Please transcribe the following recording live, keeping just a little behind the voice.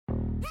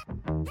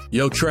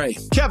Yo, Trey.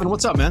 Kevin,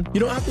 what's up, man? You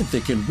know, I've been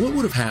thinking, what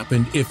would have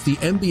happened if the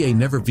NBA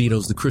never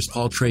vetoes the Chris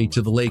Paul trade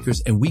to the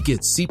Lakers and we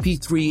get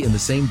CP3 in the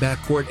same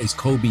backcourt as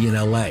Kobe in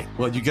LA?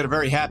 Well, you get a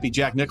very happy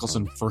Jack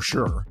Nicholson for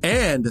sure.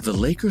 And the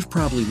Lakers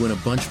probably win a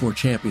bunch more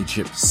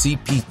championships.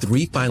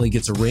 CP3 finally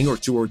gets a ring or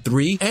two or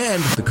three,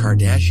 and the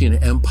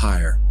Kardashian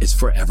empire is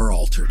forever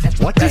altered.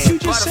 What did you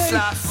just say?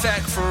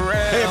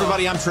 Hey,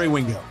 everybody, I'm Trey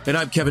Wingo. And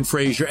I'm Kevin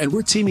Frazier, and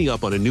we're teaming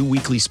up on a new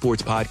weekly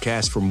sports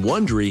podcast from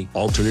Wondery,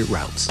 Alternate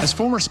Routes. As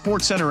former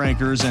Sports Center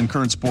anchors and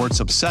current sports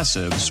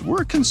obsessives,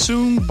 we're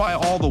consumed by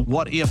all the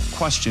what-if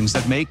questions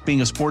that make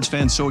being a sports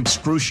fan so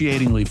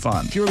excruciatingly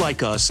fun. If you're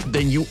like us,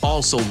 then you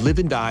also live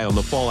and die on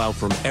the fallout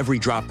from every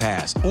drop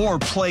pass. Or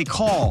play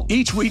call.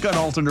 Each week on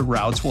Alternate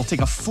Routes, we'll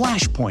take a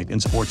flashpoint in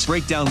sports,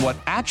 break down what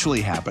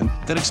actually happened,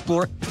 then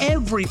explore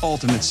every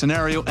alternate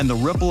scenario and the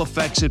ripple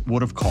effects it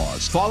would have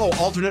caused. Follow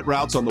Alternate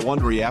Routes on the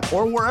Wondery app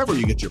or wherever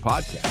you get your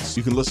podcasts.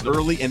 You can listen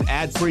early and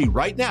ad-free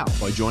right now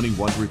by joining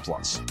Wondery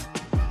Plus.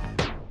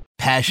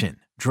 Passion,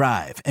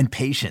 drive, and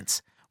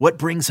patience. What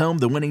brings home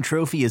the winning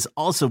trophy is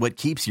also what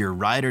keeps your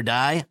ride or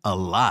die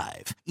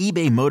alive.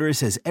 eBay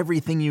Motors has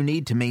everything you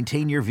need to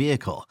maintain your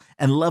vehicle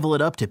and level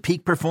it up to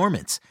peak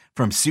performance,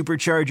 from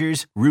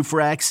superchargers, roof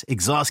racks,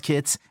 exhaust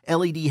kits,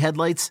 LED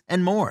headlights,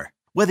 and more.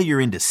 Whether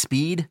you're into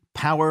speed,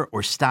 power,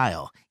 or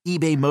style,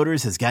 eBay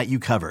Motors has got you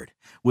covered.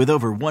 With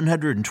over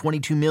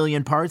 122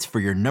 million parts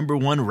for your number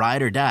one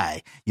ride or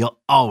die,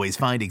 you'll always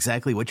find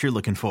exactly what you're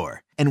looking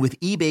for. And with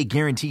eBay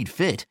Guaranteed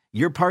Fit,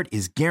 your part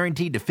is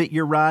guaranteed to fit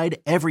your ride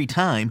every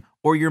time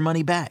or your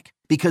money back.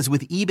 Because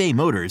with eBay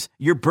Motors,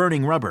 you're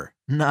burning rubber,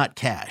 not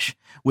cash.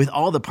 With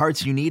all the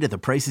parts you need at the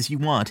prices you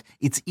want,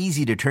 it's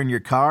easy to turn your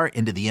car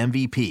into the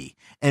MVP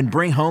and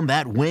bring home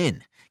that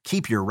win.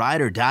 Keep your ride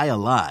or die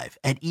alive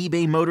at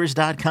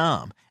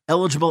ebaymotors.com.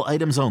 Eligible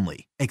items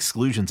only.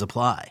 Exclusions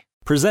apply.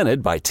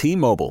 Presented by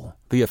T-Mobile,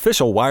 the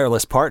official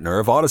wireless partner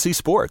of Odyssey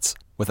Sports.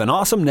 With an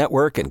awesome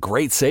network and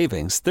great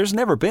savings, there's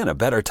never been a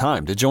better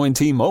time to join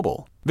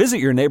T-Mobile. Visit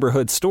your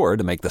neighborhood store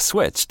to make the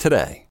switch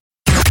today.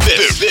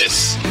 This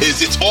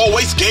is It's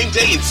Always Game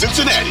Day in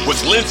Cincinnati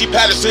with Lindsey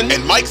Patterson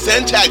and Mike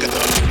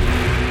Santagata.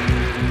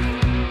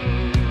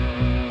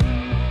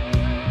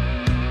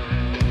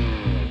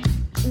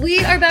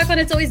 We are back on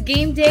It's Always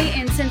Game Day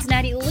in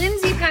Cincinnati.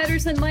 Lindsey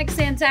Patterson, Mike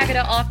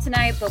Santagata off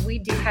tonight, but we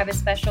do have a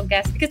special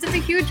guest because it's a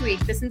huge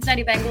week. The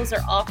Cincinnati Bengals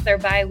are off their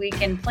bye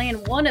week and playing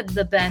one of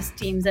the best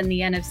teams in the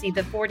NFC,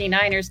 the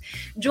 49ers,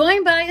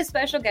 joined by a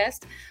special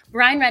guest,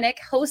 Brian Renick,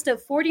 host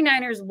of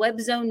 49ers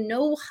Web Zone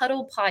No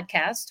Huddle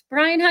podcast.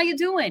 Brian, how you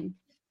doing?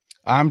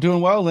 I'm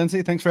doing well,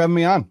 Lindsey. Thanks for having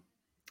me on.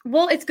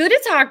 Well, it's good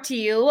to talk to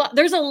you.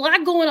 There's a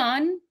lot going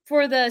on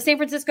for the San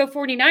Francisco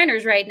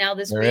 49ers right now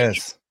this week. There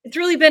is. It's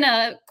really been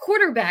a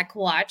quarterback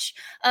watch.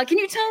 Can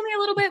you tell me a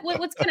little bit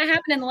what's going to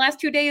happen in the last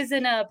 2 days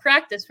in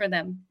practice for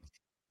them?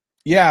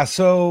 Yeah,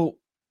 so,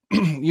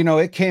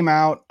 it came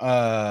out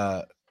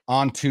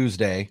on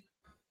Tuesday,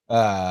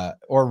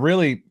 or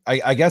really,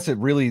 I guess it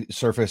really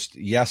surfaced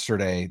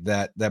yesterday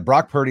that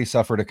Brock Purdy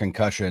suffered a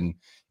concussion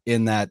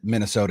in that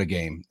Minnesota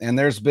game. And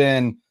there's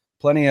been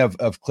plenty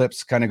of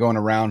clips kind of going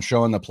around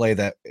showing the play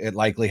that it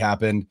likely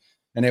happened.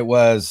 And it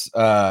was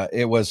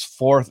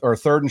fourth or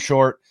third and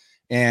short.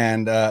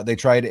 And they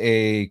tried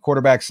a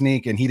quarterback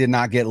sneak, and he did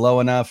not get low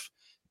enough.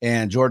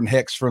 And Jordan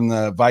Hicks from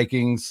the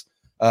Vikings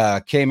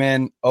came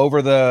in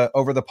over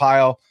the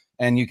pile,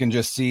 and you can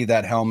just see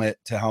that helmet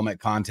to helmet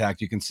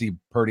contact. You can see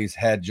Purdy's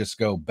head just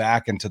go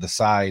back and to the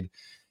side,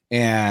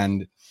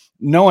 and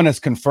no one has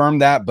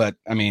confirmed that. But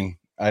I mean,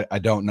 I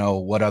don't know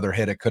what other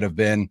hit it could have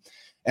been.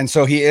 And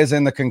so he is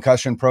in the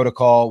concussion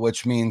protocol,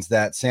 which means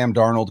that Sam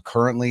Darnold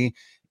currently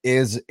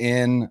is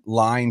in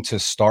line to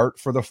start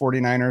for the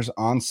 49ers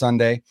on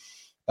Sunday.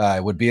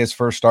 It would be his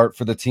first start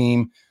for the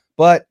team,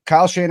 but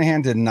Kyle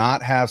Shanahan did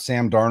not have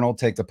Sam Darnold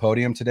take the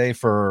podium today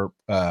for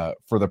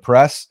the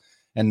press,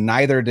 and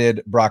neither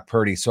did Brock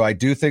Purdy. So I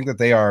do think that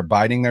they are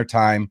biding their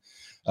time.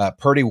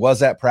 Purdy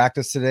was at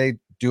practice today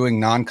doing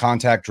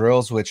non-contact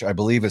drills, which I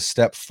believe is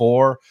step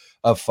 4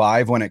 of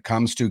 5 when it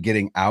comes to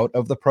getting out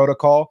of the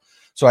protocol.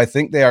 So I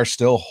think they are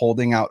still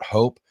holding out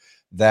hope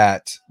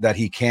that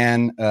he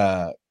can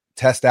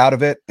test out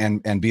of it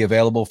and be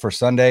available for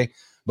Sunday.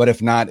 But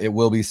if not, it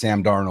will be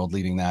Sam Darnold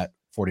leading that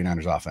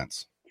 49ers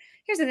offense.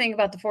 Here's the thing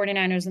about the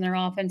 49ers and their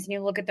offense, and you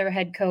look at their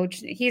head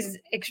coach, he's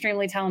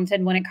extremely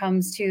talented when it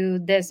comes to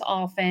this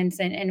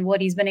offense and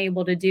what he's been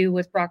able to do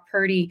with Brock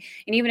Purdy.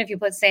 And even if you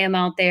put Sam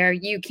out there,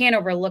 you can't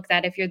overlook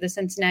that if you're the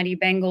Cincinnati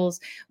Bengals.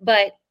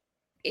 But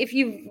if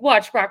you've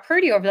watched Brock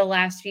Purdy over the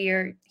last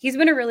year, he's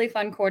been a really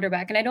fun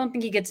quarterback, and I don't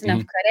think he gets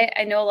enough credit.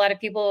 I know a lot of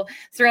people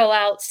throw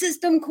out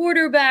system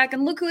quarterback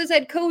and look who his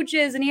head coach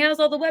is, and he has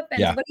all the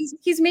weapons, but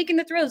he's making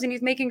the throws and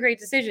he's making great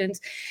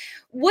decisions.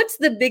 What's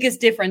the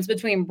biggest difference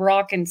between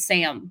Brock and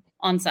Sam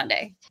on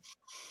Sunday?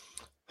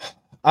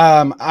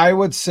 I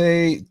would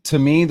say, to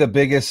me, the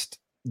biggest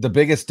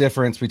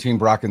difference between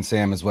Brock and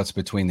Sam is what's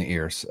between the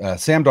ears.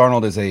 Sam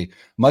Darnold is a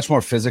much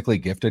more physically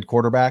gifted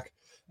quarterback.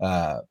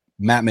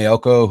 Matt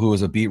Mayoko, who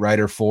was a beat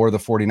writer for the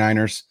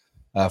 49ers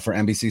for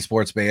NBC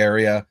Sports Bay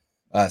Area,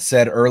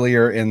 said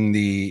earlier in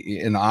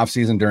the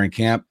offseason during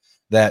camp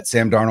that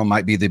Sam Darnold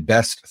might be the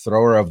best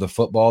thrower of the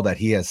football that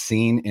he has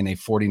seen in a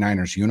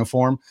 49ers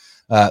uniform.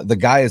 The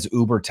guy is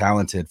uber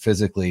talented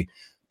physically,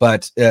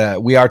 but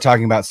we are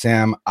talking about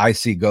Sam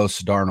Icy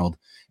Ghost Darnold.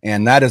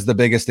 And that is the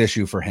biggest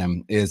issue for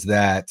him, is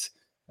that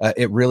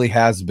it really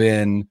has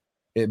been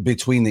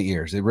between the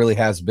ears. It really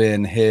has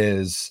been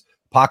his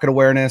pocket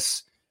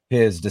awareness,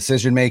 his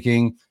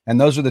decision-making.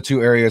 And those are the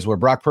two areas where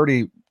Brock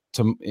Purdy,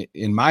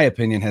 in my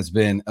opinion, has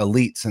been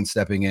elite since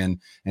stepping in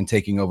and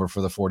taking over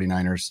for the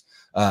 49ers,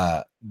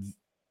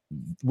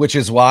 which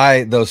is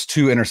why those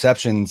two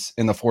interceptions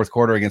in the fourth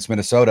quarter against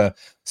Minnesota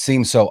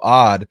seem so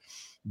odd.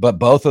 But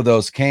both of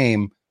those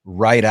came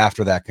right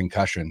after that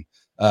concussion.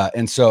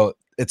 And so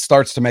it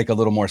starts to make a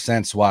little more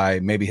sense why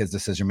maybe his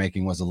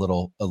decision-making was a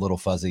little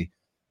fuzzy.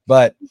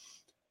 But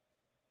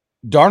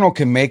Darnold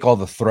can make all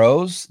the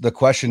throws. The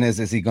question is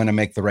he going to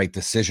make the right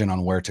decision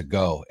on where to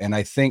go? And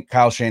I think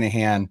Kyle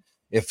Shanahan,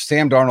 if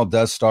Sam Darnold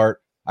does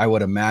start, I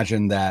would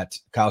imagine that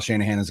Kyle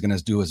Shanahan is going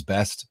to do his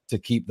best to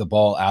keep the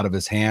ball out of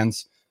his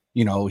hands.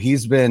 You know,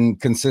 he's been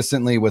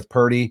consistently with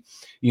Purdy,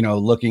 you know,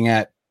 looking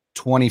at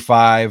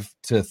 25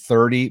 to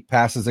 30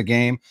 passes a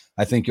game.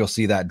 I think you'll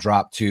see that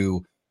drop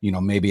to, you know,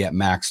 maybe at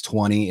max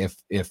 20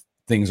 if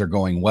things are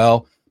going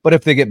well. But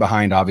if they get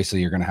behind,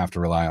 obviously you're going to have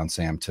to rely on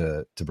Sam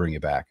to bring you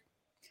back.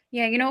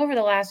 Yeah, you know, over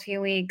the last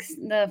few weeks,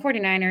 the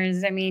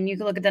 49ers, I mean, you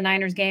can look at the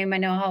Niners game. I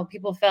know how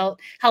people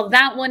felt, how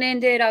that one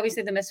ended.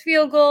 Obviously, the missed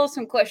field goal,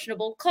 some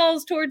questionable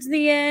calls towards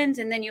the end.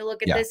 And then you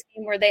look at this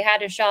game where they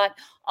had a shot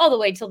all the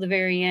way till the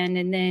very end.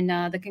 And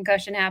then the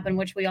concussion happened,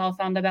 which we all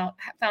found out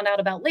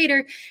about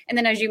later. And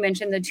then, as you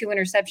mentioned, the 2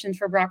 interceptions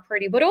for Brock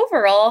Purdy. But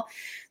overall,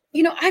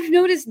 you know, I've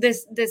noticed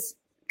this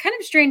kind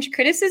of strange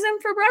criticism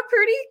for Brock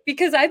Purdy,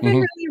 because I've been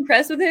really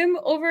impressed with him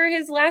over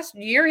his last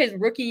year, his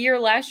rookie year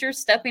last year,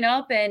 stepping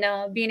up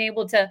and being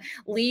able to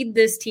lead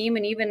this team,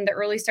 and even the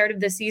early start of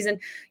the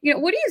season. You know,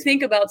 what do you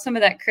think about some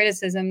of that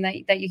criticism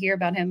that you hear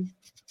about him?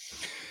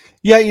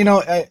 Yeah, you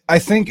know, I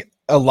think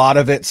a lot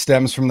of it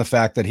stems from the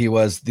fact that he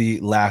was the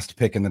last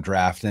pick in the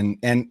draft,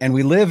 and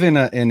we live in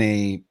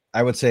a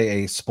I would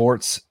say a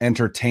sports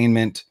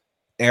entertainment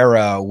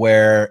era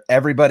where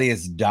everybody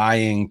is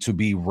dying to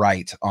be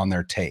right on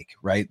their take,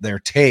 right? Their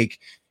take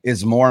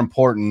is more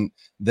important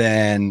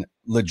than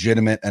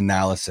legitimate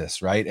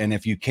analysis, right? And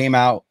if you came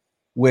out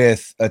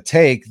with a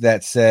take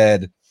that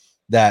said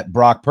that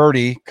Brock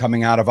Purdy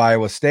coming out of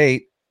Iowa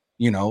State,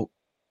 you know,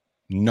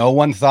 no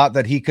one thought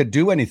that he could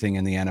do anything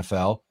in the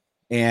NFL.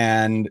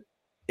 And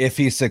if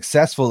he's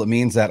successful, it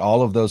means that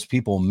all of those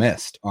people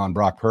missed on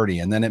Brock Purdy.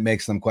 And then it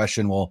makes them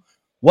question, well,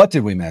 what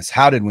did we miss?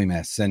 How did we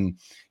miss? And,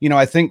 you know,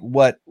 I think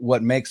what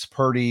makes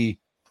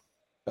Purdy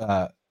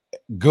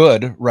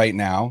good right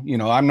now, you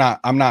know, I'm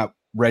not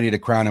ready to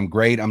crown him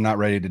great. I'm not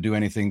ready to do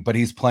anything, but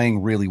he's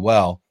playing really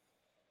well,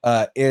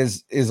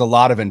 is a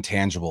lot of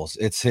intangibles.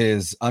 It's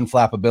his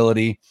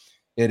unflappability.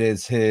 It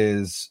is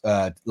his,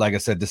 like I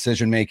said,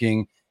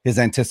 decision-making, his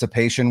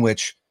anticipation,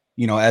 which,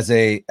 you know, as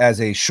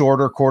a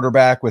shorter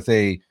quarterback with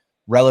a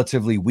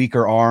relatively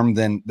weaker arm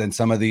than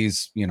some of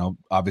these, you know,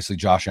 obviously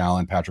Josh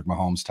Allen, Patrick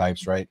Mahomes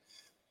types, right?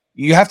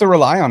 You have to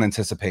rely on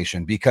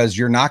anticipation because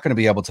you're not going to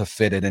be able to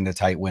fit it into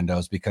tight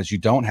windows because you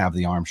don't have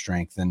the arm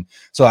strength. And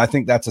so I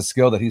think that's a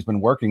skill that he's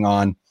been working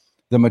on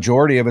the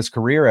majority of his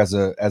career as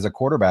a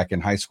quarterback in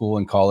high school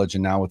and college,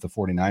 and now with the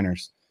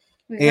 49ers.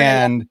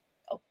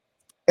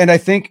 And I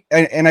think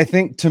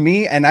to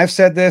me, and I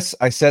said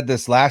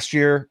this last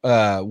year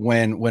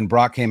when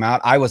Brock came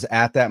out. I was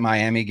at that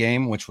Miami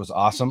game, which was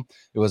awesome.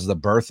 It was the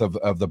birth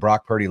of the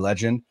Brock Purdy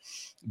legend.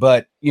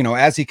 But, you know,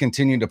 as he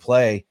continued to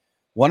play,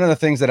 one of the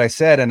things that I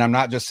said, and I'm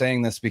not just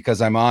saying this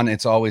because I'm on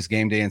It's Always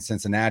Game Day in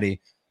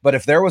Cincinnati, but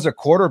if there was a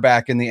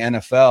quarterback in the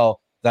NFL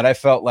that I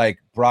felt like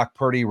Brock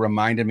Purdy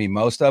reminded me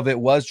most of, it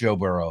was Joe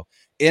Burrow,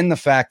 in the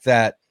fact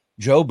that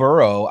Joe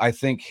Burrow, I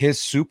think his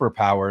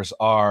superpowers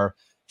are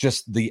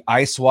just the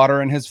ice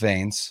water in his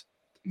veins,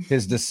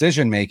 his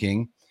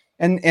decision-making,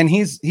 and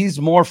he's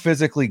more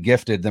physically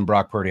gifted than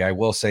Brock Purdy. I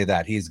will say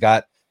that he's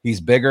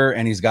bigger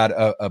and he's got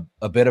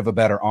a bit of a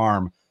better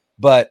arm,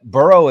 but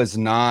Burrow is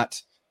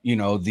not, you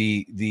know,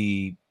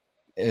 the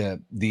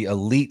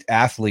elite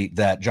athlete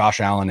that Josh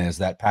Allen is,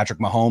 that Patrick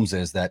Mahomes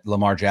is, that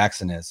Lamar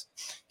Jackson is.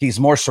 He's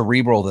more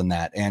cerebral than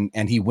that.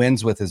 And he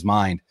wins with his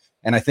mind.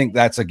 And I think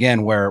that's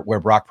again, where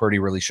Brock Purdy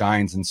really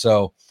shines. And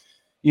so,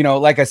 you know,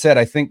 like I said,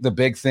 I think the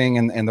big thing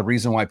and the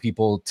reason why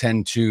people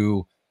tend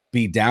to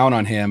be down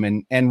on him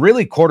and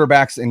really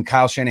quarterbacks in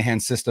Kyle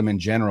Shanahan's system in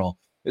general,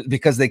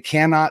 because they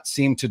cannot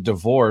seem to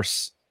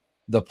divorce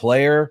the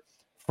player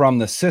from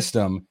the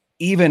system,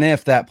 even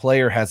if that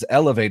player has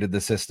elevated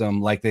the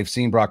system like they've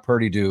seen Brock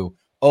Purdy do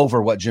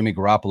over what Jimmy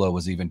Garoppolo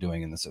was even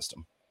doing in the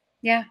system.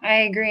 Yeah, I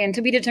agree. And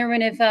to be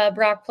determined if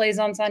Brock plays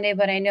on Sunday,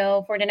 but I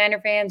know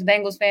 49er fans,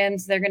 Bengals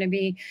fans, they're going to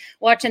be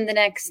watching the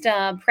next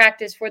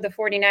practice for the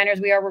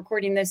 49ers. We are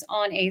recording this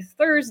on a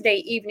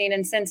Thursday evening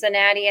in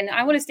Cincinnati. And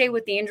I want to stay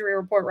with the injury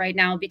report right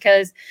now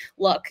because,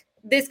 look,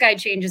 this guy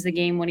changes the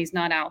game when he's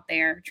not out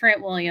there.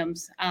 Trent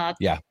Williams, I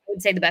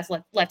would say the best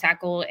left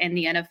tackle in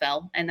the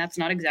NFL, and that's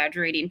not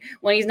exaggerating.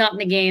 When he's not in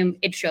the game,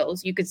 it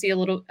shows. You could see a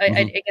little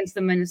against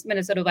the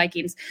Minnesota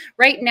Vikings.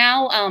 Right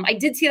now, I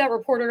did see that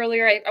report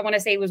earlier. I want to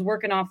say he was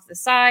working off the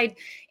side.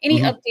 Any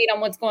update on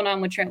what's going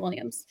on with Trent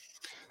Williams?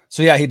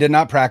 So, yeah, he did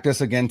not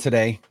practice again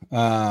today,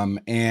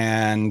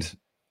 and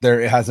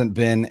there hasn't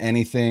been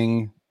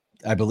anything.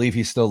 I believe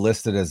he's still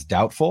listed as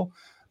doubtful,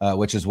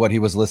 which is what he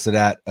was listed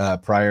at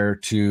prior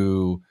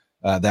to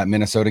that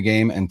Minnesota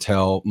game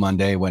until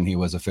Monday when he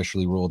was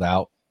officially ruled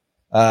out.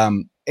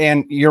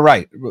 And you're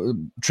right.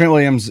 Trent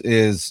Williams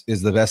is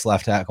the best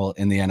left tackle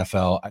in the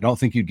NFL. I don't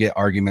think you'd get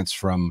arguments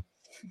from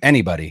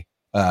anybody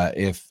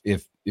if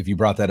you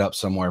brought that up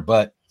somewhere.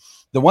 But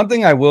the one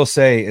thing I will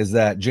say is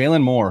that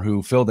Jalen Moore,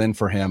 who filled in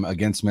for him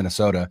against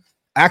Minnesota,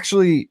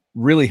 actually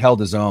really held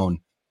his own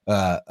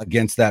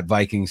against that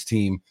Vikings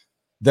team.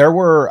 There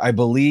were, I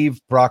believe,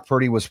 Brock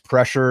Purdy was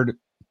pressured.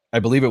 I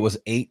believe it was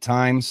 8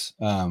 times.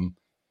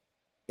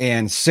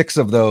 And 6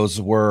 of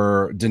those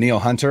were Danielle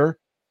Hunter,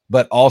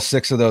 but all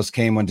 6 of those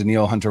came when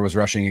Danielle Hunter was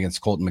rushing against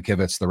Colton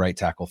McKivitz, the right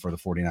tackle for the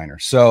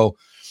 49ers. So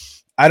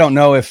I don't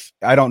know if,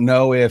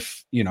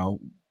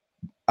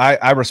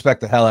 I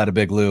respect the hell out of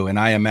Big Lou, and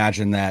I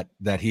imagine that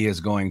he is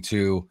going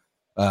to,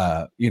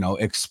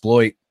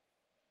 exploit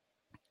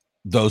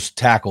those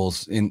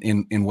tackles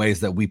in ways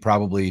that we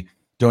probably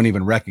don't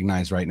even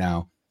recognize right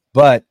now.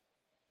 But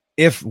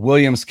if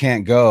Williams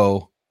can't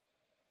go,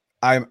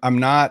 I'm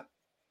not,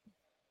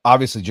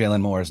 obviously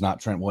Jalen Moore is not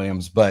Trent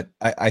Williams, but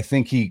I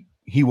think he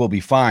will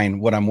be fine.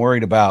 What I'm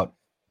worried about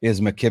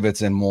is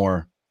McKivitz and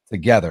Moore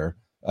together,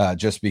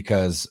 just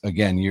because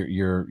again,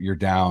 you're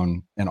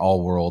down an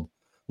all-world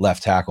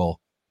left tackle.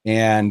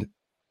 And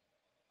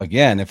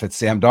again, if it's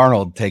Sam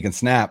Darnold taking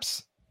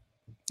snaps,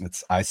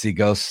 I see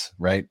ghosts,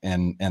 right?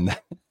 And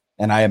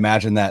I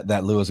imagine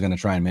that Lou is going to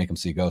try and make him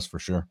see ghosts for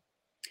sure.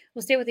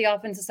 We'll stay with the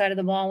offensive side of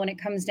the ball when it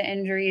comes to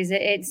injuries.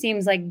 It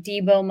seems like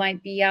Debo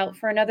might be out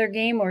for another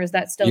game, or is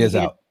that still? He is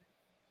out.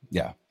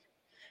 Yeah.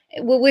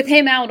 With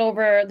him out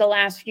over the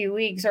last few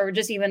weeks, or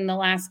just even the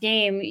last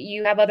game,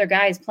 you have other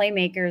guys,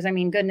 playmakers. I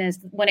mean, goodness,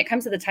 when it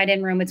comes to the tight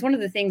end room, it's one of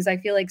the things I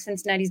feel like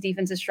Cincinnati's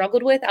defense has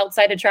struggled with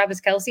outside of Travis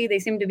Kelce. They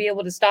seem to be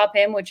able to stop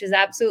him, which is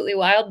absolutely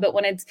wild. But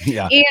when it's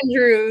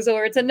Andrews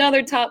or it's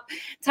another top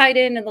tight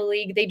end in the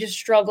league, they just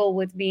struggle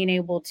with being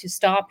able to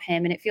stop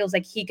him. And it feels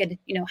like he could,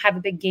 have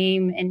a big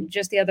game, and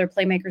just the other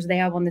playmakers they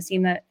have on the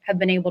team that have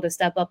been able to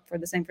step up for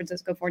the San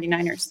Francisco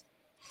 49ers.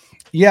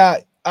 Yeah,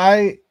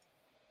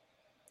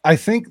 I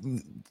think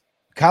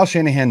Kyle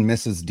Shanahan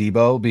misses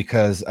Debo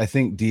because I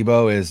think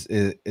Debo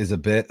is a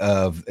bit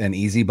of an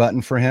easy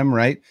button for him,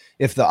 right?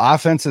 If the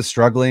offense is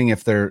struggling,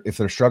 if they're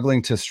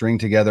struggling to string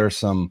together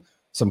some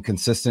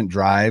consistent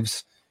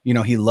drives,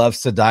 he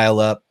loves to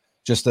dial up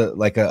just a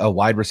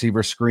wide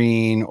receiver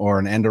screen or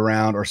an end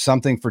around or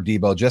something for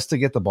Debo just to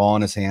get the ball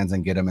in his hands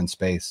and get him in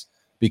space,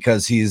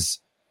 because he's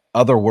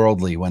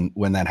otherworldly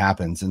when that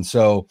happens. And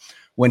so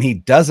when he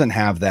doesn't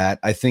have that,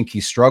 I think he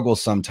struggles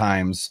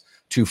sometimes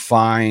to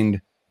find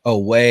a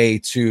way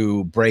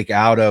to break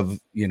out of,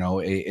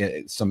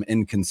 some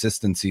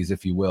inconsistencies,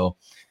 if you will.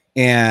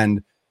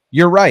 And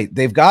you're right.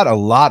 They've got a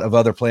lot of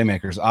other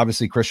playmakers,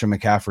 obviously Christian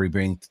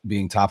McCaffrey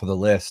being top of the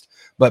list,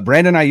 but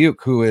Brandon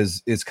Ayuk, who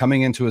is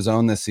coming into his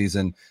own this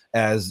season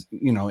as,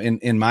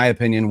 in my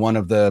opinion, one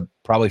of the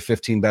probably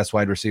 15 best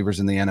wide receivers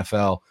in the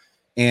NFL.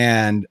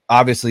 And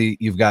obviously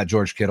you've got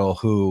George Kittle,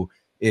 who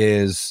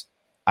is,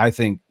 I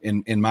think,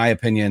 in my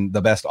opinion,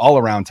 the best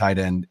all-around tight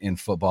end in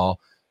football.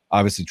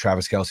 Obviously,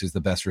 Travis Kelce is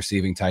the best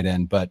receiving tight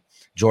end, but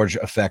George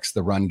affects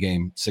the run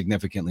game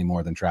significantly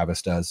more than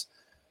Travis does.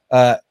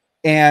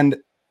 And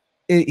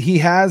he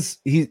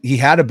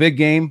had a big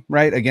game,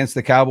 right, against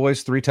the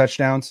Cowboys, 3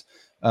 touchdowns.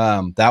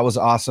 That was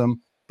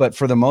awesome. But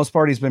for the most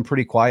part, he's been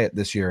pretty quiet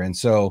this year. And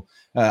so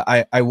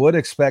I would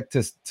expect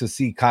to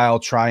see Kyle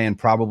try and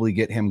probably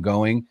get him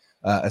going,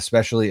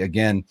 especially,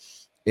 again,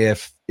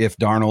 if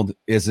Darnold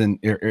is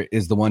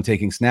the one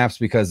taking snaps,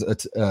 because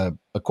a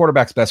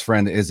quarterback's best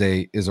friend is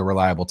a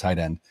reliable tight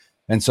end.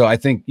 And so I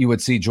think you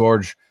would see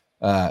George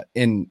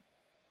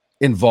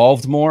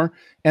involved more.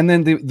 And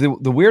then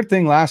the weird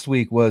thing last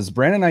week was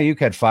Brandon Ayuk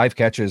had 5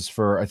 catches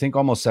for, I think,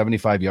 almost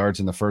 75 yards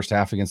in the first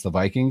half against the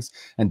Vikings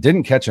and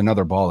didn't catch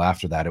another ball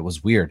after that. It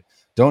was weird.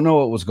 Don't know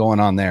what was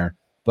going on there,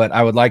 but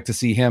I would like to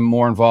see him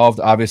more involved.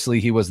 Obviously,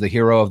 he was the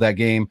hero of that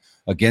game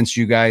against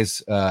you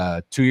guys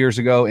 2 years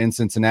ago in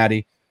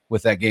Cincinnati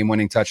with that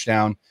game-winning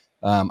touchdown.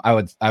 I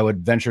would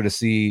venture to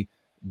say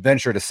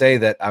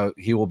that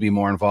he will be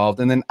more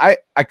involved. And then I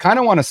kind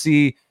of want to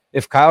see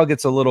if Kyle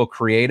gets a little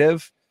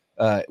creative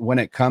when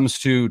it comes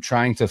to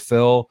trying to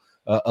fill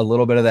a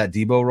little bit of that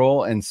Debo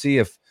role, and see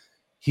if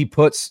he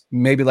puts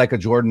maybe like a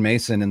Jordan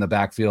Mason in the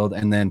backfield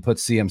and then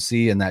puts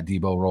CMC in that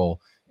Debo role,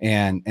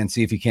 and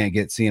see if he can't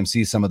get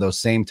CMC some of those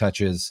same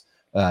touches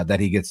that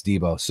he gets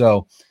Debo.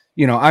 So,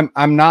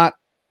 I'm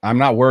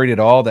not worried at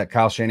all that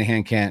Kyle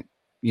Shanahan can't,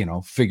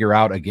 figure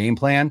out a game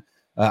plan.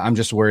 I'm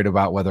just worried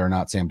about whether or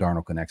not Sam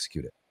Darnold can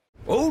execute it.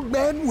 Old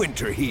Man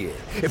Winter here.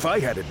 If I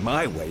had it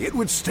my way, it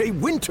would stay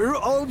winter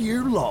all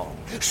year long.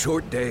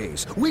 Short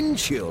days, wind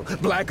chill,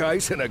 black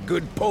ice, and a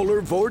good polar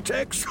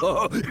vortex.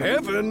 Oh,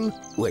 heaven.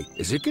 Wait,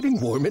 is it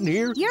getting warm in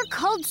here? Your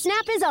cold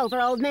snap is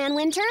over, Old Man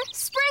Winter.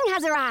 Spring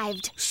has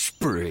arrived.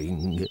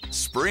 Spring.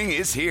 Spring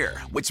is here,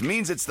 which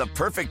means it's the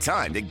perfect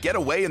time to get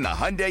away in the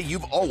Hyundai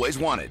you've always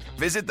wanted.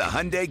 Visit the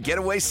Hyundai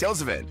Getaway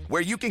Sales Event,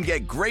 where you can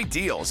get great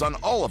deals on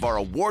all of our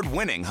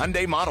award-winning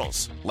Hyundai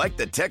models, like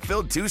the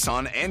tech-filled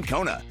Tucson and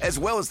Kona, as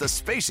well as the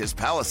spacious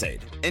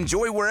Palisade.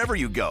 Enjoy wherever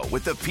you go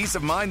with the peace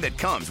of mind that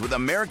comes with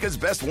America's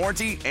best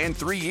warranty and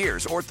 3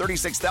 years or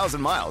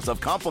 36,000 miles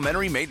of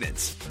complimentary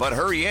maintenance. But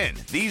hurry in,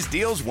 these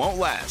deals won't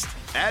last.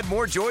 Add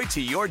more joy to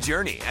your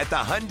journey at the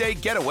Hyundai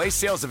Getaway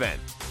Sales Event.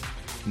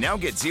 Now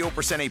get 0%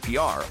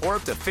 APR or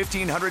up to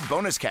 $1,500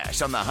 bonus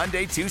cash on the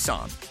Hyundai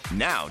Tucson.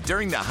 Now,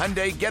 during the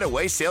Hyundai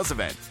Getaway Sales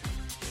Event.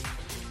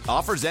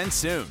 Offers end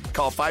soon.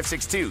 Call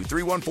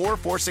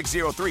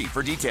 562-314-4603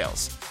 for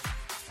details.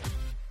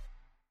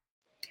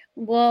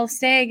 Well,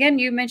 say again,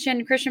 you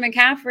mentioned Christian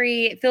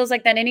McCaffrey. It feels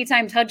like that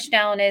anytime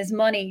touchdown is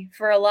money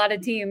for a lot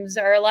of teams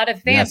or a lot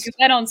of fans who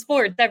bet on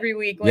sports every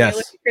week when you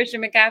look at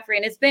Christian McCaffrey.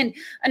 And it's been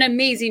an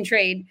amazing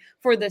trade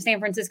for the San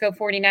Francisco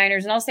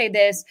 49ers. And I'll say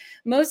this,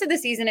 most of the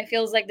season, it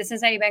feels like the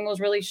Cincinnati Bengals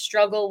really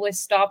struggle with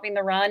stopping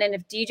the run. And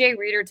if DJ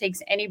Reader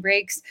takes any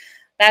breaks,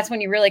 that's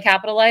when you really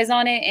capitalize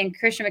on it. And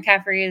Christian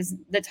McCaffrey is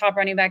the top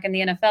running back in the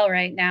NFL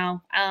right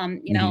now.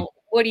 You know,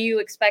 what do you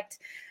expect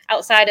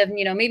outside of,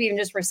 you know, maybe even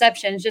just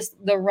receptions, just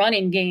the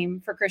running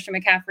game for Christian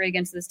McCaffrey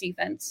against this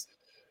defense?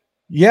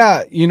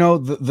 Yeah. You know,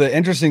 the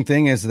interesting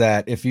thing is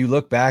that if you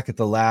look back at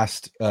the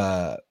last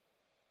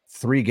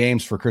 3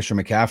 games for Christian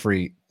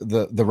McCaffrey,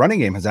 the running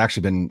game has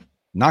actually been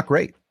not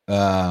great. You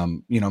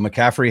know,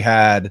 McCaffrey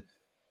had,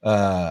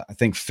 I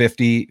think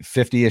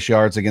 50-ish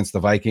yards against the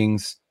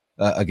Vikings.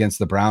 Against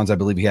the Browns, I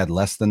believe he had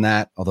less than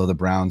that, although the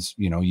Browns,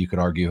 you know, you could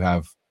argue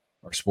are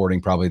sporting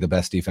probably the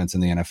best defense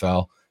in the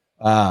NFL.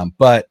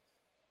 But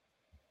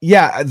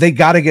yeah, they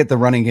got to get the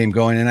running game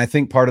going. And I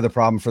think part of the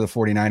problem for the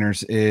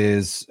 49ers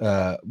is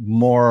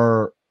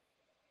more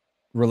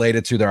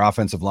related to their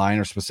offensive line,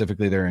 or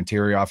specifically their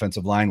interior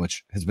offensive line,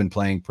 which has been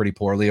playing pretty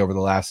poorly over the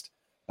last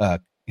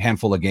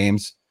handful of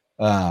games.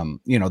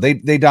 You know,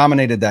 they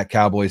dominated that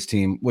Cowboys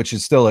team, which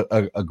is still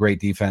a great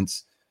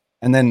defense.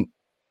 And then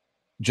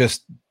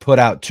just put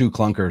out 2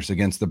 clunkers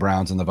against the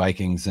Browns and the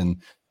Vikings.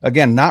 And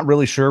again, not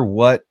really sure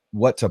what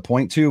to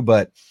point to,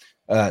 but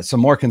some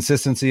more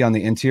consistency on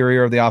the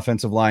interior of the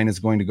offensive line is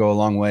going to go a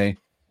long way.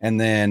 And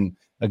then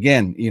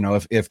again, you know,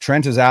 if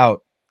Trent is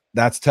out,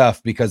 that's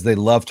tough because they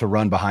love to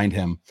run behind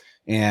him.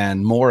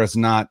 And Moore is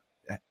not,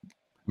 I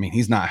mean,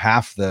 he's not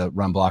half the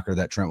run blocker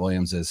that Trent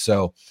Williams is.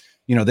 So,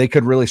 you know, they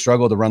could really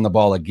struggle to run the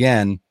ball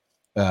again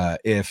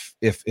if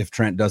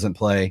Trent doesn't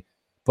play.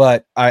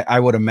 But I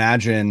would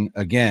imagine,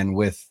 again,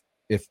 if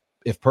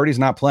Purdy's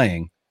not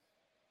playing,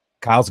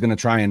 Kyle's going to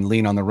try and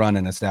lean on the run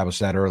and establish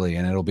that early,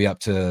 and it'll be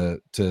up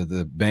to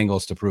the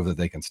Bengals to prove that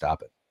they can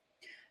stop it.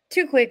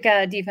 2 quick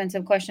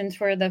defensive questions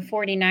for the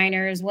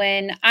 49ers.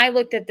 When I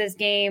looked at this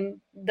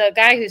game, the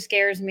guy who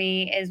scares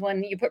me is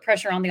when you put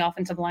pressure on the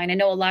offensive line. I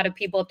know a lot of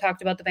people have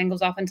talked about the Bengals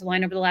offensive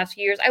line over the last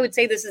few years. I would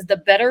say this is the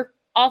better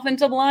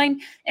offensive line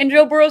in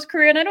Joe Burrow's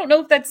career. And I don't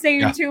know if that's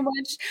saying too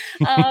much,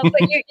 but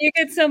you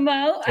get some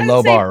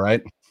low bar,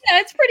 right? Yeah,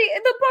 it's pretty,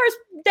 the bar's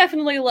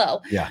definitely low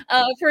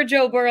for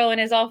Joe Burrow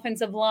and his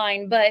offensive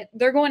line, but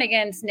they're going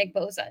against Nick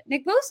Bosa.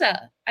 Nick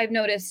Bosa, I've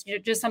noticed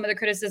just some of the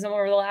criticism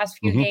over the last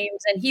few games,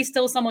 and he's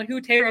still someone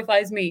who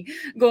terrifies me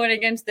going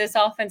against this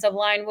offensive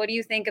line. What do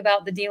you think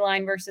about the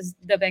D-line versus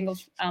the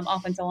Bengals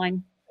offensive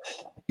line?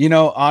 You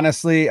know,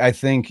 honestly, I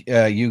think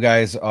you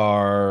guys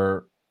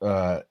are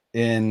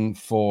in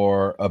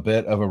for a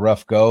bit of a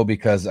rough go,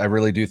 because I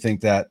really do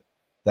think that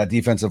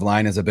defensive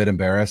line is a bit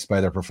embarrassed by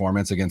their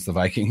performance against the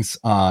Vikings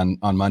on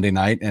Monday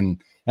night.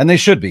 And they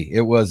should be. It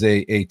was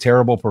a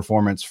terrible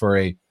performance for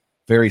a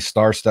very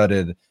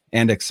star-studded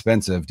and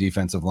expensive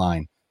defensive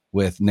line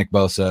with Nick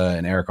Bosa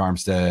and Eric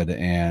Armstead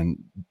and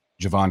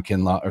Javon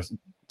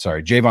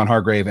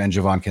Hargrave and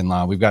Javon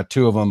Kinlaw. We've got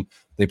 2 of them.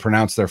 They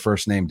pronounce their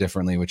first name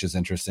differently, which is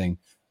interesting.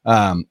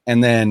 And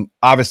then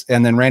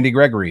Randy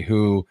Gregory,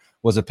 who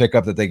was a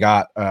pickup that they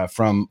got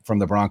from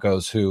the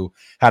Broncos, who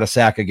had a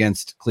sack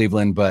against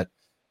Cleveland, but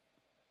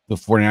the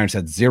 49ers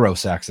had 0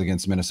 sacks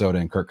against Minnesota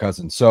and Kirk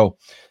Cousins. So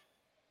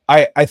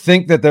I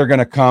think that they're going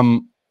to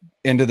come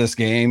into this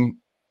game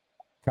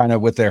kind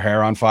of with their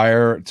hair on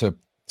fire to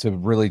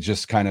really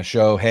just kind of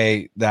show,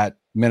 hey, that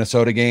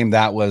Minnesota game,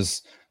 that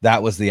was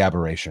the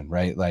aberration,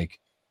 right? Like,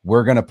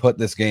 we're going to put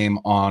this game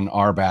on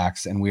our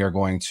backs and we are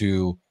going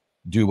to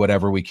do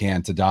whatever we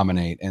can to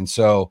dominate. And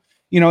so,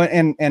 you know,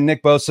 and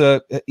Nick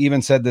Bosa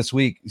even said this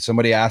week,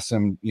 somebody asked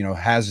him, you know,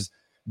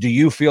 do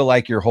you feel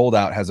like your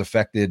holdout has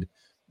affected,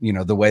 you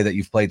know, the way that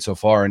you've played so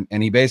far?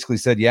 And he basically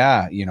said,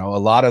 yeah, you know, a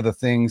lot of the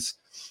things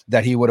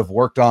that he would have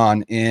worked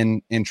on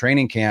in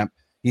training camp,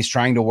 he's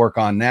trying to work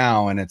on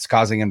now, and it's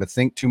causing him to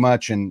think too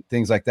much and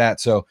things like that.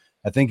 So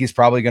I think he's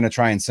probably going to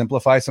try and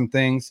simplify some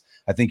things.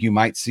 I think you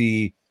might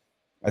see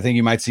I think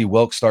you might see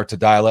Wilkes start to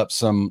dial up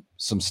some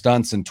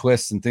stunts and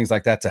twists and things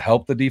like that to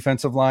help the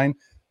defensive line,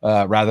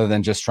 rather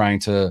than just trying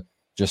to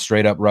just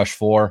straight up rush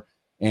 4.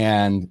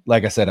 And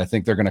like I said, I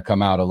think they're going to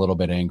come out a little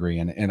bit angry,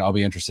 and I'll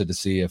be interested to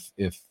see if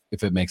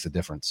it makes a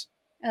difference.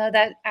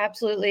 That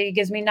absolutely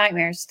gives me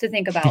nightmares to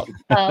think about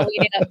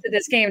leading up to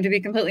this game, to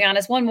be completely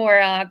honest. One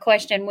more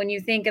question. When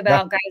you think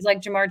about guys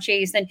like Jamar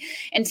Chase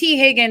and T.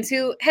 Higgins,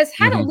 who has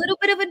had a little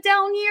bit of a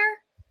down year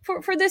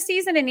for this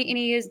season, and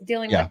he is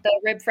dealing with the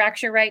rib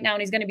fracture right now,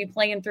 and he's going to be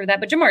playing through that.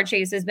 But Jamar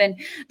Chase has been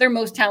their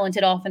most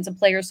talented offensive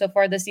player so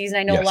far this season.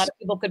 I know a lot of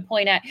people could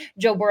point at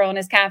Joe Burrow and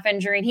his calf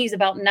injury, and he's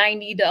about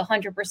 90 to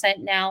 100%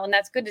 now, and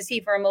that's good to see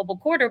for a mobile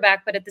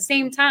quarterback. But at the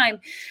same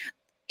time,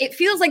 it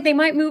feels like they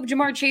might move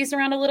Jamar Chase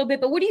around a little bit.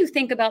 But what do you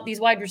think about these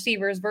wide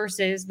receivers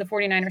versus the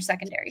 49ers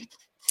secondary?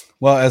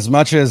 Well, as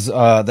much as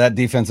that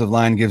defensive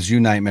line gives you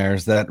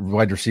nightmares, that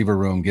wide receiver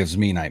room gives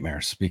me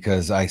nightmares,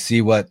 because I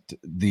see what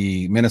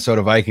the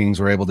Minnesota Vikings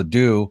were able to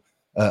do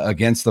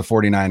against the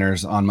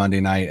 49ers on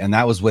Monday night, and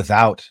that was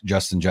without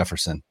Justin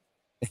Jefferson.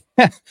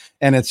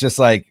 And it's just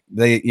like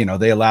they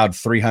allowed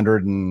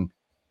 300 and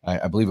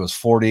I believe it was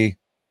 40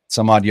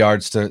 some odd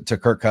yards to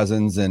Kirk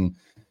Cousins, and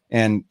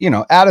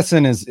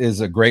Addison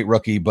is a great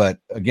rookie, but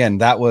again,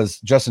 that was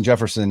Justin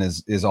Jefferson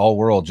is all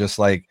world, just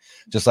like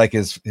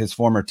his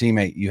former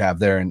teammate you have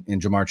there in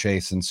Jamar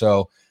Chase. And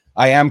so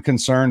I am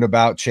concerned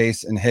about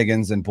Chase and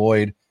Higgins and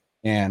Boyd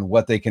and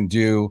what they can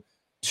do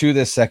to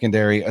this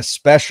secondary,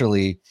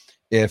 especially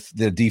if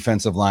the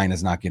defensive line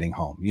is not getting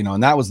home,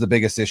 and that was the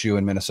biggest issue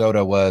in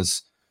Minnesota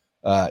was,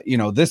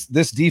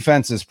 this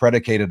defense is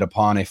predicated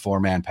upon a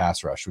 4-man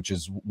pass rush, which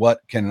is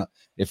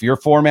if your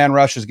 4-man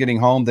rush is getting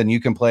home, then you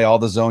can play all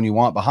the zone you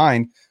want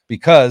behind,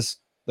 because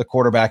the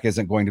quarterback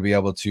isn't going to be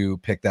able to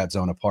pick that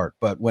zone apart.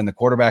 But when the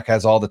quarterback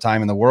has all the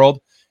time in the world,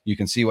 you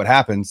can see what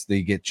happens.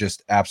 They get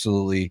just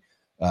absolutely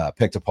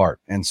picked apart.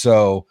 And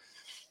so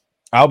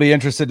I'll be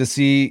interested to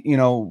see,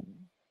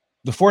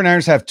 the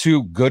 49ers have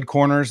 2 good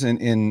corners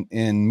in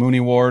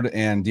Mooney Ward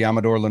and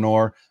Diamador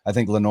Lenore. I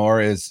think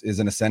Lenore is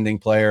an ascending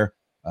player.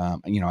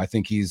 I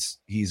think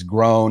he's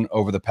grown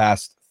over the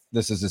past,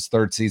 this is his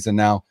 3rd season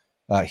now.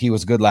 He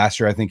was good last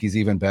year. I think he's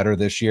even better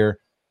this year.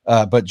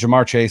 But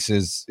Jamar Chase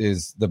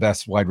is the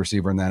best wide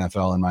receiver in the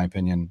NFL, in my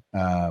opinion,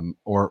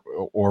 or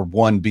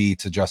 1B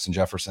to Justin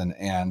Jefferson.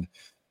 And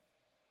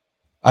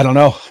I don't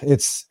know,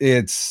 it's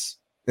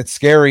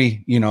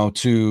scary,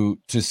 to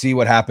see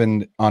what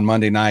happened on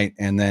Monday night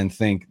and then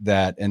think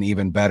that an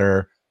even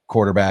better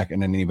quarterback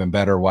and an even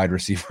better wide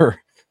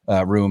receiver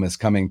room is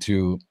coming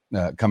to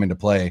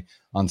play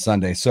on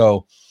Sunday.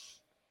 So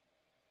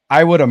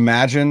I would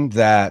imagine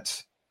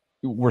that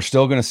we're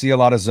still going to see a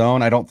lot of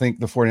zone. I don't think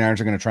the 49ers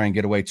are going to try and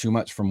get away too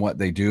much from what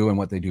they do and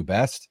what they do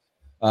best.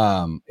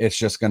 It's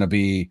just going to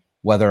be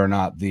whether or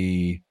not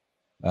the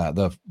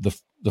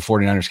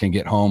 49ers can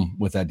get home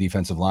with that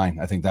defensive line.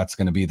 I think that's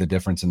going to be the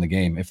difference in the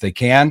game. If they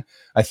can,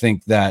 I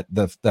think that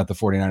the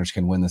 49ers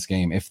can win this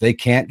game. If they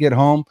can't get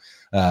home,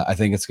 I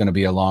think it's going to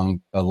be a long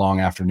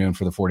afternoon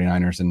for the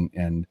 49ers.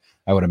 And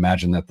I would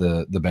imagine that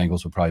the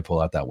Bengals would probably pull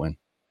out that win.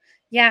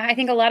 Yeah, I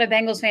think a lot of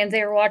Bengals fans,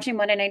 they were watching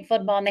Monday Night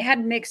Football and they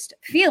had mixed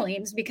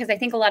feelings, because I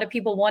think a lot of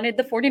people wanted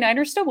the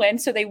 49ers to win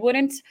so they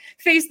wouldn't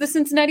face the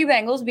Cincinnati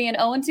Bengals being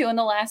 0-2 in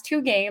the last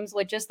 2 games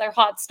with just their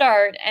hot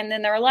start. And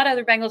then there are a lot of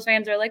other Bengals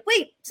fans who are like,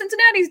 wait,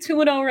 Cincinnati's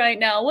 2-0 right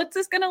now. What's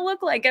this going to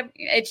look like?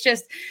 It's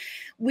just,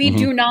 we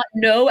do not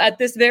know at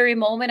this very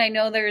moment. I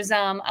know there's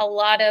a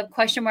lot of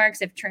question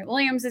marks if Trent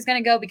Williams is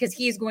going to go, because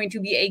he's going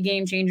to be a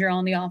game changer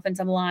on the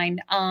offensive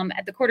line.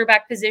 At the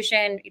quarterback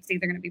position, it's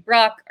either going to be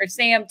Brock or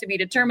Sam to be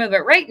determined.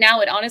 But right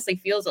now, it honestly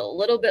feels a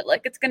little bit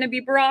like it's going to be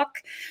Brock.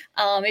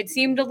 It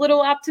seemed a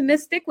little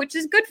optimistic, which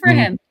is good for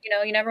him.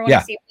 You never want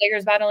to see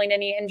players battling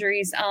any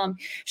injuries.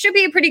 Should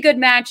be a pretty good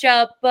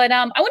matchup. But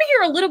I want to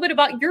hear a little bit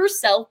about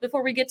yourself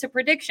before we get to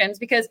predictions,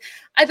 because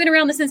I've been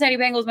around the Cincinnati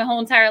Bengals my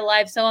whole entire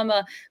life. So I'm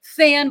a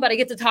fan, but I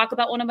get to talk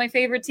about one of my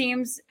favorite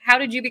teams. How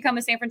did you become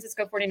a San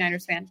Francisco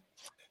 49ers fan?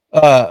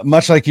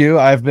 Much like you,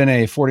 I've been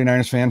a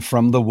 49ers fan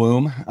from the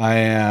womb. I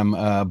am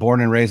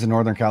born and raised in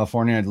Northern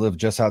California. I live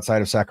just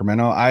outside of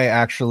Sacramento. I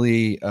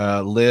actually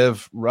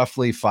live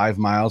roughly 5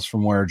 miles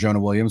from where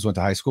Jonah Williams went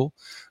to high school.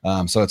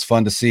 So it's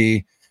fun to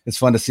see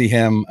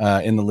him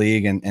in the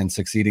league and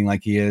succeeding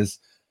like he is.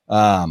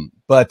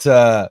 But been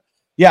a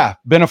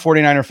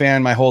 49er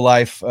fan my whole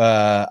life.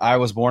 I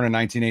was born in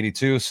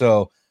 1982.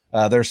 So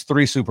there's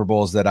 3 Super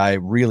Bowls that I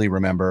really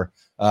remember.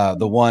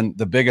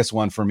 The biggest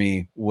one for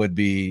me would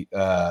be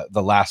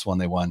the last one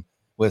they won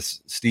with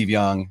Steve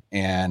Young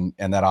and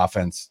that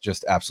offense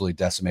just absolutely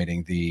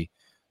decimating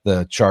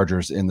the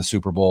Chargers in the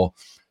Super Bowl.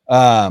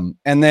 And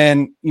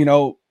then,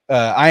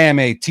 I am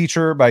a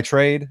teacher by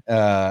trade,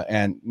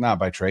 and not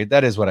by trade.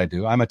 That is what I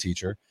do. I'm a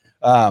teacher.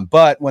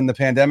 But when the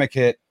pandemic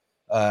hit,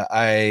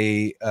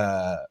 I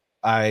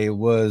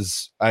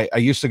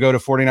used to go to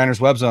 49ers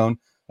Web Zone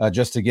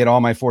just to get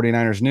all my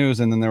 49ers news.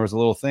 And then there was a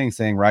little thing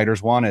saying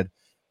writers wanted.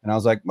 And I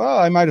was like, well,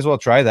 I might as well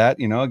try that.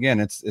 Again,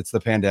 it's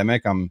the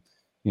pandemic. I'm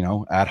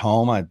at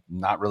home. I'm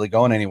not really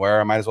going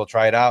anywhere. I might as well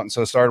try it out. And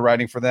so I started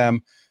writing for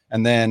them,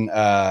 and then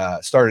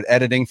started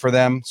editing for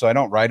them. So I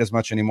don't write as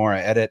much anymore.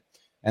 I edit.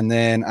 And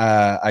then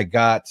I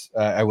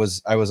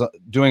was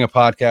doing a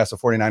podcast, a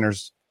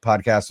 49ers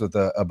podcast with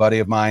a buddy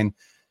of mine.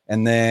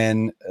 And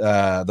then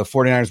the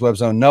 49ers Web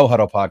Zone No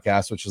Huddle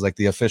podcast, which is like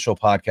the official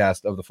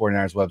podcast of the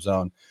 49ers Web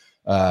Zone,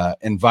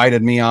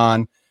 invited me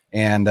on.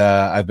 And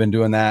I've been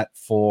doing that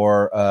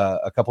for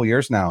a couple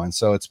years now. And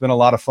so it's been a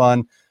lot of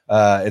fun.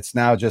 It's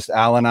now just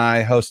Al and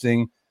I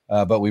hosting,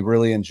 but we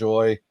really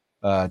enjoy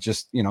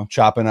just,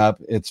 chopping up.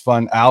 It's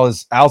fun.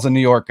 Al's a New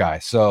York guy.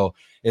 So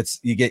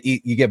you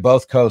get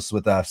both coasts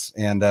with us.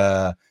 And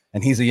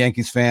he's a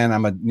Yankees fan.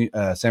 I'm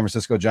a San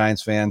Francisco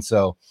Giants fan.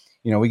 So,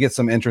 we get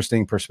some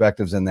interesting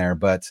perspectives in there.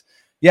 But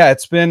yeah,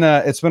 it's been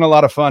a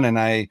lot of fun, and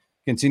I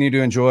continue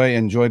to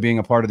enjoy being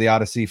a part of the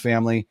Odyssey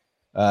family.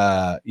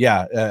 Our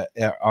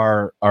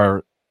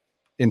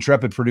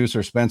intrepid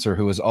producer Spencer,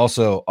 who is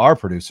also our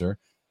producer,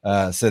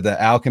 said that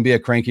Al can be a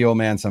cranky old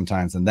man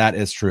sometimes, and that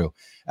is true.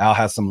 Al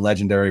has some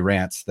legendary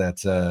rants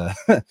that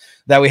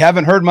that we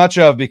haven't heard much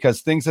of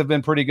because things have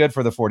been pretty good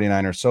for the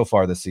 49ers so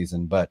far this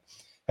season. But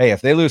hey,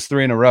 if they lose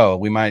 3 in a row,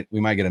 we might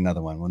get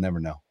another one. We'll never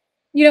know.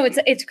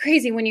 It's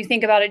crazy when you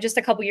think about it. Just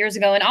a couple years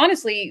ago, and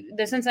honestly,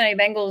 the Cincinnati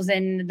Bengals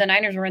and the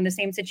Niners were in the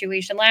same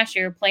situation last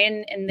year,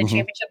 playing in the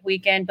championship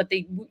weekend. But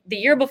the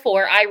year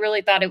before, I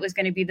really thought it was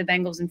going to be the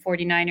Bengals and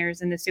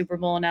 49ers in the Super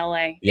Bowl in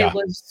LA. Yeah. It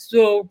was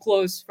so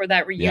close for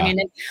that reunion.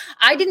 Yeah.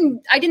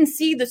 And I didn't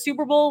see the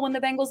Super Bowl when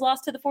the Bengals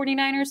lost to the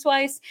 49ers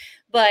twice,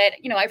 but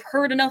I've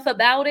heard enough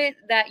about it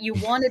that you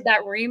wanted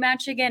that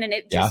rematch again, and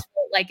it just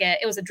felt like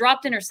it was a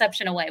dropped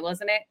interception away,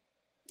 wasn't it?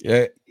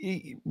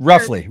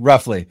 Roughly.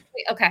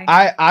 Okay.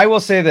 I will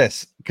say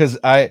this, because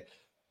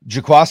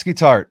Jaquiski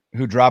Tartt,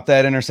 who dropped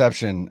that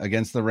interception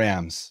against the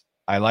Rams,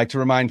 I like to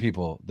remind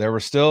people there were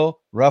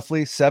still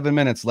roughly 7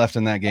 minutes left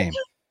in that game.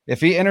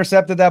 If he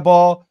intercepted that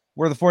ball,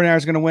 were the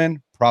 49ers going to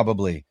win?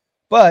 Probably.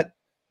 But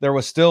there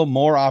was still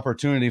more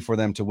opportunity for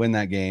them to win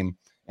that game.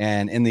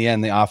 And in the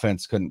end, the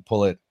offense couldn't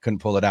pull it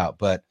out.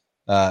 But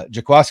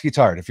Jaquiski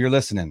Tartt, if you're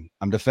listening,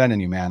 I'm defending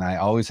you, man. I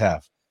always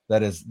have.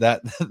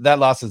 That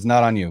loss is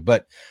not on you,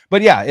 but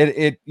yeah,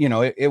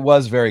 it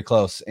was very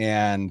close,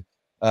 and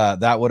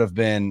that would have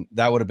been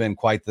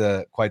quite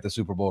the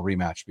Super Bowl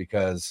rematch,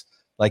 because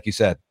like you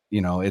said,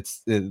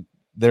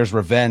 there's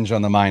revenge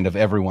on the mind of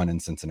everyone in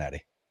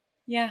Cincinnati.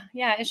 Yeah.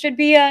 It should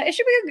be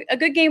a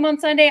good game on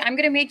Sunday. I'm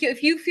going to make you,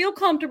 if you feel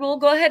comfortable,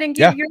 go ahead and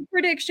give your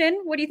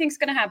prediction. What do you think is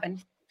going to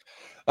happen?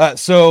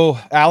 So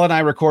Al and I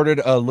recorded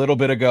a little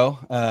bit ago,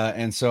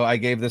 and so I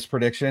gave this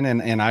prediction,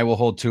 and I will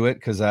hold to it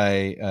because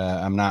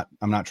I'm not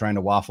trying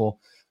to waffle.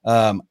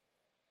 I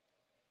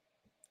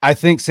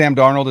think Sam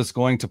Darnold is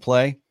going to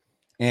play,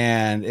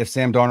 and if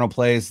Sam Darnold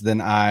plays,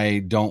 then I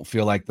don't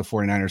feel like the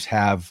 49ers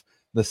have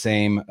the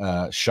same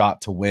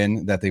shot to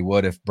win that they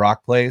would if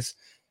Brock plays.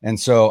 And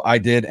so I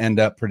did end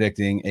up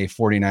predicting a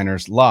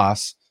 49ers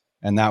loss,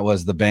 and that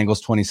was the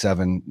Bengals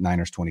 27,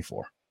 Niners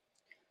 24.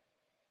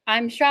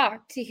 I'm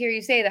shocked to hear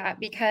you say that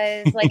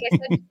because, like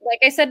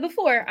I said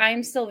before,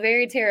 I'm still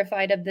very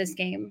terrified of this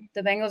game.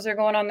 The Bengals are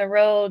going on the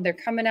road. They're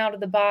coming out of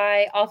the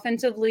bye.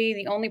 Offensively,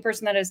 the only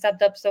person that has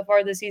stepped up so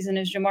far this season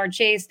is Jamar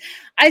Chase.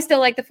 I still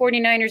like the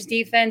 49ers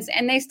defense,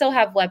 and they still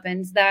have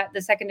weapons. That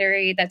the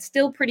secondary that's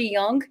still pretty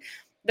young,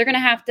 they're going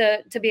to have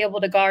to be able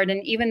to guard.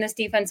 And even this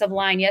defensive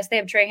line, yes, they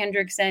have Trey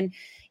Hendrickson.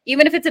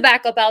 Even if it's a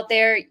backup out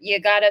there, you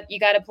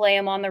gotta play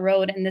him on the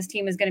road, and this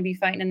team is going to be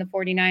fighting in the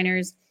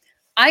 49ers.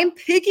 I'm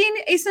picking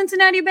a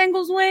Cincinnati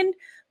Bengals win,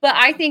 but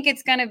I think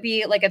it's going to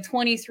be like a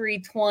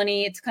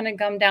 23-20. It's going to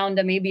come down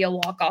to maybe a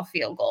walk-off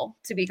field goal,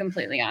 to be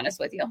completely honest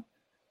with you.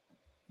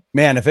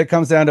 Man, if it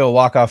comes down to a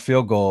walk-off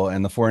field goal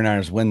and the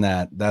 49ers win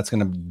that's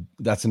going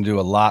to do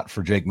a lot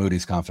for Jake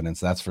Moody's confidence.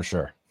 That's for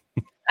sure.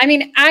 I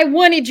mean, I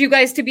wanted you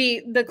guys to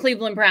be the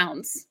Cleveland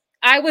Browns.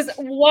 I was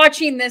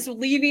watching this,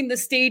 leaving the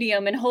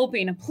stadium and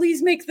hoping,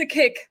 please make the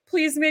kick.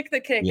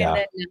 Yeah. And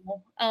then,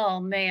 no. Oh,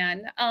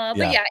 man. But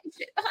yeah,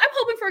 I'm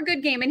hoping for a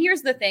good game. And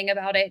here's the thing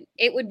about it.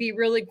 It would be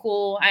really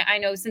cool. I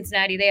know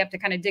Cincinnati, they have to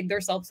kind of dig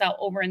themselves out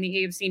over in the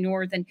AFC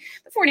North. And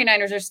the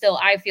 49ers are still,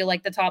 I feel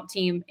like, the top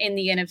team in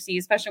the NFC,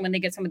 especially when they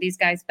get some of these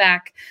guys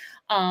back.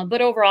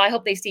 But overall, I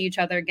hope they see each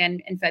other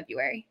again in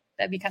February.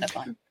 That'd be kind of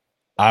fun.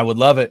 I would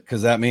love it,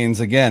 because that means,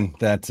 again,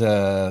 that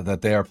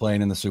they are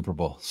playing in the Super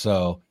Bowl.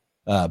 So,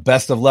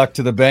 best of luck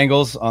to the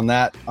Bengals on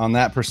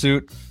that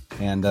pursuit.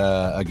 And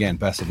again,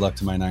 best of luck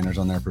to my Niners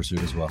on their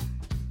pursuit as well.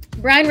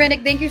 Brian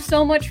Renick, thank you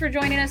so much for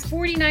joining us.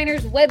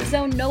 49ers Web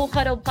Zone No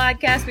Huddle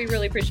podcast. We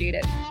really appreciate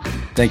it.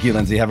 Thank you,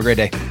 Lindsay. Have a great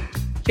day.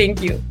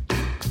 Thank you.